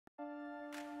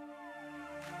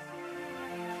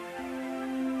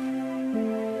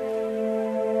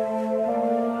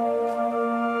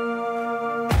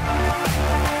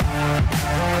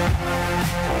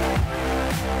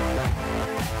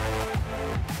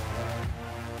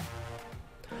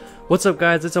What's up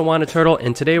guys, it's Awana Turtle,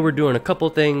 and today we're doing a couple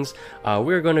things.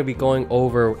 We're going to be going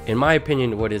over, in my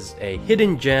opinion, what is a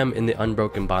hidden gem in the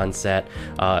Unbroken Bond set.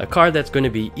 A card that's going to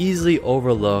be easily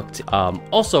overlooked.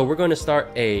 Also, we're going to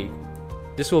start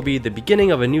this will be the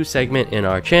beginning of a new segment in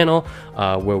our channel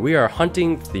where we are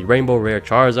hunting the Rainbow Rare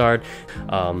Charizard.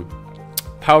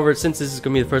 However, since this is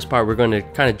going to be the first part, we're going to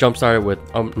kind of jumpstart it with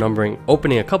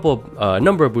opening a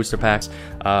number of booster packs.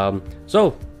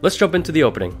 So let's jump into the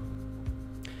opening.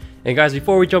 And guys,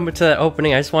 before we jump into that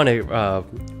opening, I just want to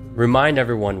remind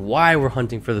everyone why we're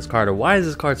hunting for this card, or why is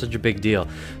this card such a big deal.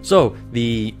 So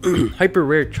the hyper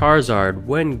rare Charizard,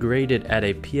 when graded at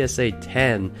a PSA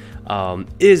 10,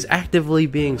 is actively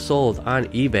being sold on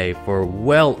eBay for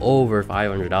well over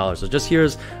 $500. So just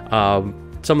here's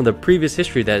some of the previous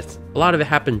history that a lot of it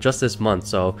happened just this month.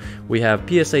 So we have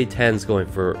PSA 10s going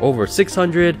for over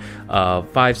 600,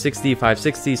 560,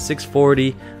 560,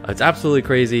 640. It's absolutely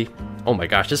crazy. Oh my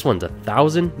gosh, this one's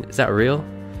 1,000. Is that real?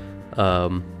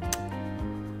 I'm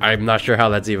not sure how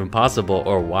that's even possible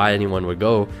or why anyone would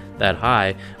go that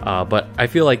high. But I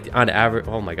feel like on average,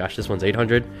 oh my gosh, this one's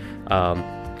 800.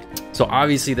 So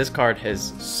obviously this card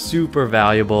is super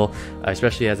valuable,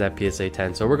 especially as that PSA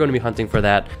 10. So we're going to be hunting for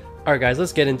that. All right, guys,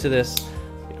 let's get into this.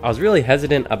 I was really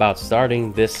hesitant about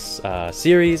starting this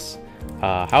series.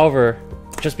 However,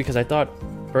 just because I thought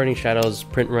Burning Shadows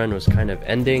print run was kind of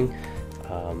ending.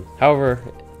 However,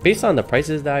 based on the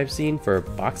prices that I've seen for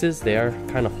boxes, they are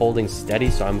kind of holding steady.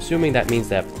 So I'm assuming that means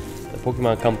that the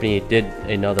Pokemon Company did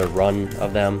another run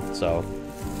of them. So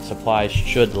supplies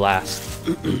should last.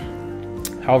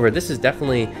 However, this is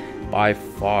definitely by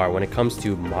far, when it comes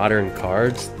to modern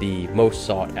cards, the most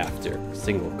sought after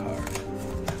single card.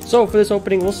 So for this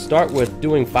opening, we'll start with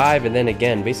doing 5, and then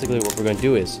again, basically what we're going to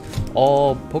do is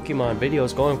all Pokemon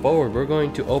videos going forward, we're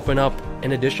going to open up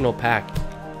an additional pack.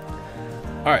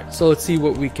 Alright, so let's see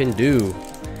what we can do.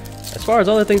 As far as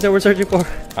other things that we're searching for,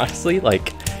 honestly,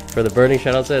 like for the Burning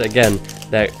Shadow set, again,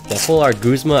 that full art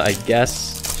Guzma, I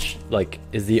guess, like,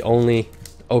 is the only...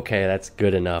 Okay, that's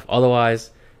good enough. Otherwise,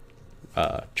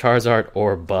 Charizard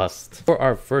or bust. For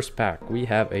our first pack, we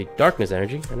have a Darkness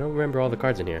Energy. I don't remember all the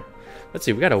cards in here. Let's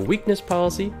see, we got a Weakness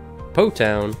Policy,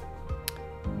 Potown,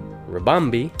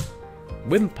 Rabambi,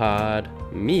 Wimpod,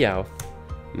 Meowth,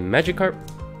 Magikarp,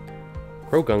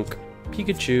 Croagunk,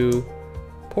 Pikachu,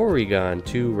 Porygon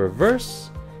to reverse,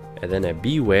 and then a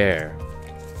Beware.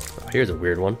 Oh, here's a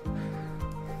weird one.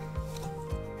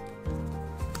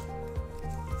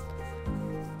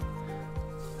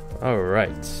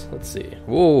 Alright, let's see.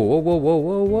 Whoa, whoa, whoa, whoa,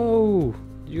 whoa, whoa!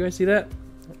 Did you guys see that?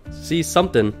 See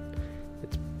something.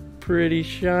 It's pretty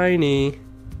shiny.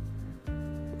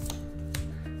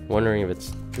 Wondering if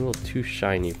it's a little too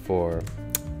shiny for...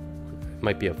 It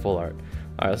might be a full art.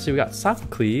 Alright, let's see. We got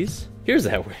Sophocles. Here's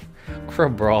that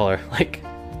Crab Brawler. Like,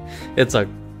 it's a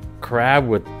crab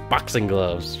with boxing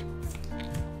gloves.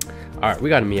 Alright, we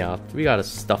got a Meowth. We got a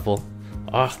Stuffle.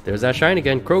 Ah, oh, there's that shine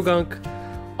again. Croagunk.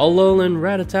 Alolan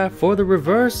Rattata for the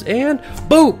reverse, and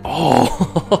boom!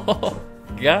 Oh,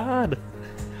 God.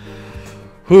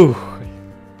 Whew.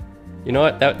 You know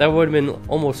what? That would have been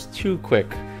almost too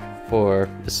quick for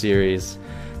the series.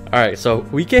 Alright, so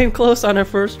we came close on our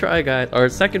first try, guys. Our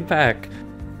second pack.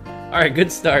 Alright,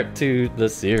 good start to the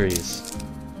series.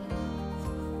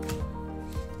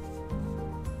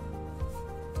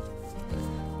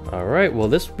 Alright, well,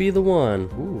 this will be the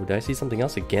one. Ooh, did I see something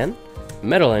else again?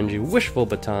 Metal Energy, Wishful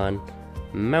Baton,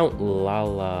 Mount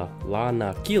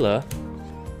Lanakila,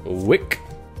 Wick,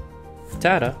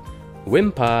 Tata,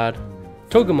 Wimpod,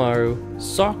 Togamaru,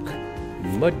 Sock,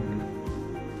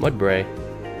 Mudbray,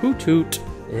 Hoot Hoot,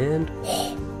 and...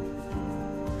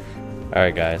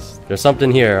 Alright guys, there's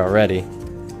something here already.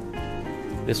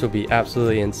 This will be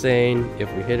absolutely insane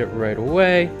if we hit it right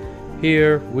away.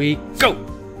 Here we go!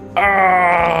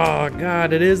 Oh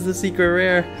God, it is the secret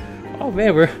rare. Oh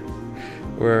man,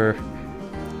 we're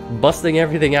busting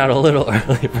everything out a little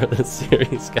early for this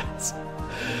series, guys.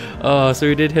 Oh, so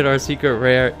we did hit our secret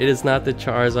rare. It is not the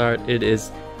Charizard. It is...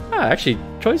 actually,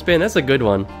 Choice Band, that's a good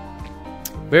one.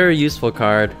 Very useful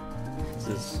card.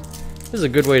 This is a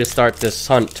good way to start this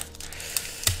hunt.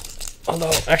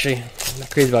 Although, actually, I'm not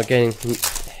crazy about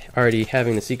already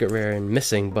having the secret rare and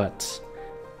missing, but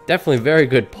definitely very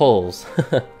good pulls.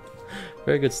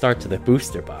 Very good start to the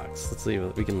booster box. Let's see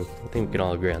what we can... I think we can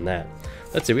all agree on that.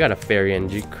 Let's see, we got a Fairy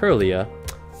Energy, Curlia,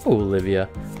 Olivia.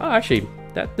 Oh, actually,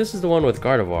 this is the one with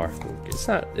Gardevoir.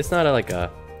 It's not like a,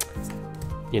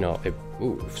 you know, a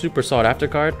super sought after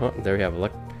card. Oh, there we have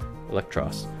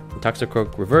Electros,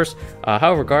 Toxicroak reverse.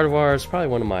 However, Gardevoir is probably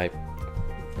one of my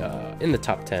in the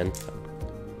top 10.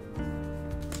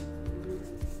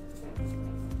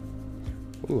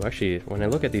 Ooh, actually, when I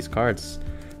look at these cards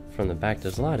from the back,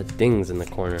 there's a lot of dings in the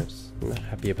corners. I'm not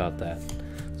happy about that.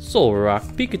 Solrock,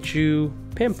 Pikachu,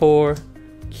 Pampor,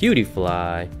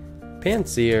 Cutiefly,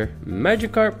 Pansear,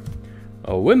 Magikarp,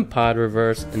 a Wimpod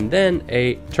reverse, and then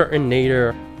a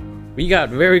Turtonator. We got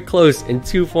very close in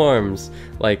two forms.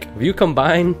 Like, if you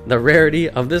combine the rarity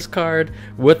of this card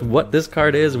with what this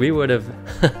card is, we would have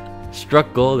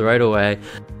struck gold right away.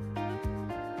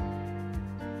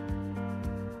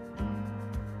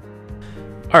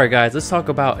 Alright guys, let's talk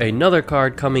about another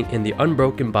card coming in the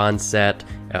Unbroken Bond set.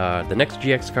 The next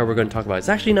GX card we're going to talk about is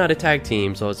actually not a tag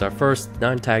team, so it's our first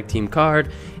non-tag team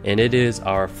card, and it is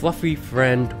our fluffy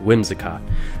friend Whimsicott.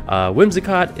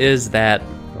 Whimsicott is that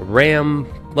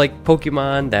ram-like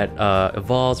Pokemon that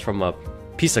evolves from a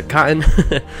piece of cotton.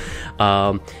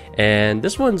 And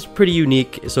this one's pretty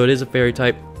unique, so it is a fairy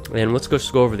type. And let's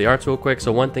just go over the arts real quick.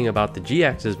 So one thing about the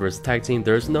GXs versus tag team,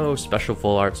 there's no special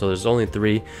full art, so there's only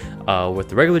 3 with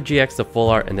the regular GX, the full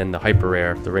art, and then the hyper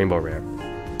rare, the rainbow rare.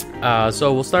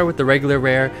 So we'll start with the regular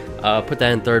rare, put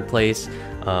that in 3rd place.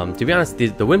 To be honest, the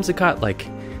Whimsicott, like,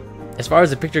 as far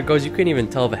as the picture goes, you couldn't even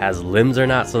tell if it has limbs or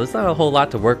not, so there's not a whole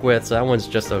lot to work with, so that one's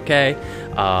just okay.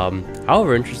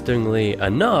 However, interestingly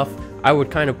enough, I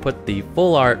would kind of put the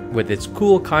full art with its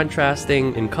cool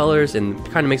contrasting in colors and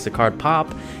kind of makes the card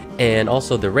pop. And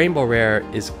also the rainbow rare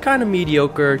is kind of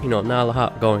mediocre, you know, not a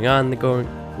lot going on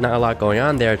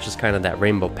there. It's just kind of that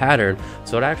rainbow pattern,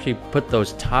 so it actually put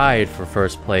those tied for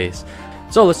 1st place.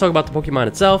 So let's talk about the Pokemon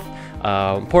itself.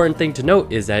 Important thing to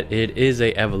note is that it is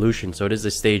a evolution, so it is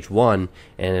a stage 1,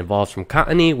 and it evolves from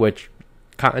Cottony, which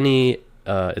Cottony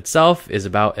itself is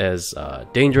about as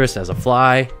dangerous as a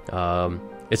fly.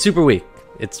 It's super weak.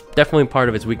 It's definitely part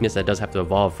of its weakness that does have to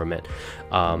evolve from it.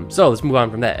 So let's move on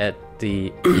from that.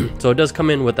 So it does come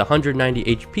in with 190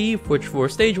 HP, which for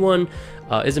stage 1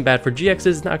 isn't bad. For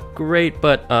GXs, not great,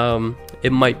 but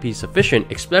it might be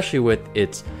sufficient, especially with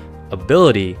its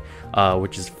ability,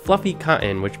 which is Fluffy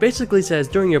Cotton, which basically says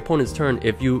during your opponent's turn,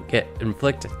 if you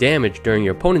inflict damage during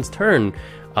your opponent's turn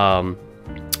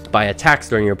by attacks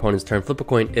during your opponent's turn, flip a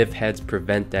coin. If heads,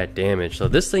 prevent that damage. So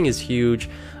this thing is huge.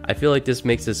 I feel like this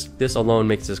alone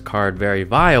makes this card very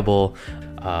viable.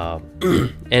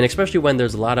 And especially when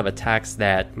there's a lot of attacks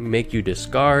that make you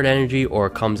discard energy or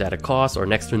comes at a cost, or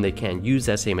next turn they can't use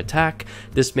that same attack,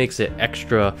 this makes it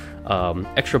extra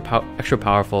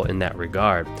powerful in that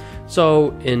regard. So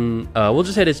we'll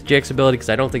just hit its GX ability because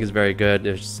I don't think it's very good.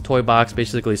 There's a toy box,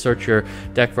 basically search your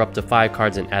deck for up to 5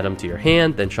 cards and add them to your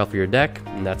hand, then shuffle your deck,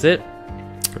 and that's it.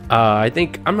 I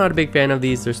think I'm not a big fan of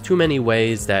these. There's too many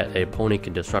ways that an opponent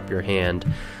can disrupt your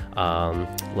hand.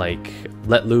 Like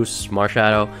Let Loose,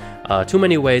 Marshadow, too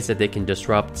many ways that they can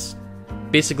disrupt,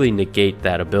 basically negate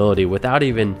that ability without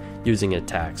even using an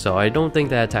attack. So I don't think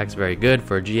that attack's very good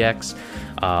for GX.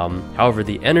 However,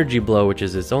 the Energy Blow, which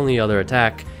is its only other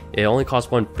attack, it only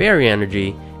costs 1 fairy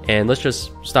energy, and let's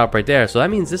just stop right there. So that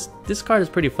means this card is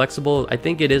pretty flexible. I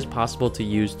think it is possible to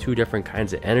use 2 different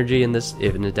kinds of energy in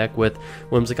the deck with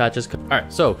Whimsicott.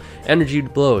 Alright, so Energy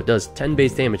Blow does 10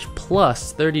 base damage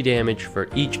plus 30 damage for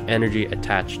each energy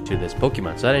attached to this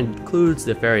Pokemon. So that includes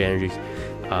the fairy energies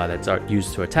that are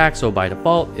used to attack. So by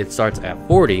default, it starts at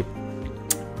 40.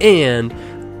 And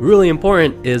really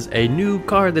important is a new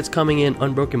card that's coming in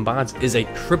Unbroken Bonds is a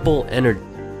triple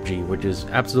energy, which is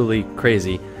absolutely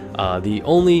crazy. The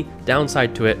only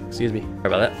downside to it, excuse me, sorry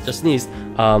about that, just sneezed,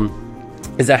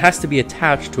 is that it has to be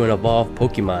attached to an evolved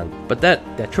Pokemon. But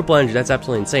that triple energy, that's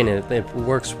absolutely insane, and it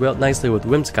works real nicely with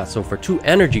Whimsicott. So for 2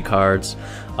 energy cards,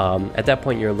 at that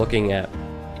point you're looking at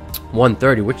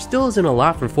 130, which still isn't a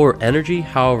lot for 4 energy.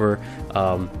 However,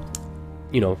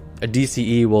 you know, a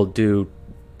DCE will do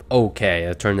okay.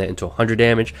 I turn that into 100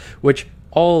 damage, which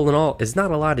all in all is not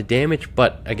a lot of damage,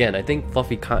 but again, I think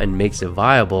Fluffy Cotton makes it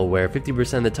viable where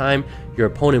 50% of the time your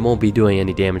opponent won't be doing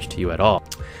any damage to you at all.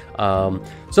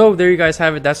 So there you guys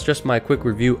have it. That's just my quick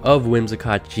review of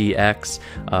Whimsicott GX.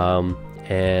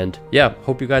 And yeah,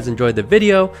 hope you guys enjoyed the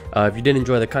video. If you did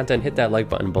enjoy the content, hit that like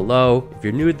button below. If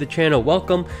you're new to the channel,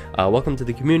 welcome. Welcome to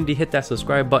the community. Hit that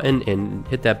subscribe button and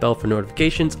hit that bell for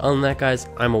notifications. Other than that, guys,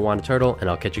 I'm a Turtle, and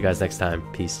I'll catch you guys next time.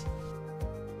 Peace.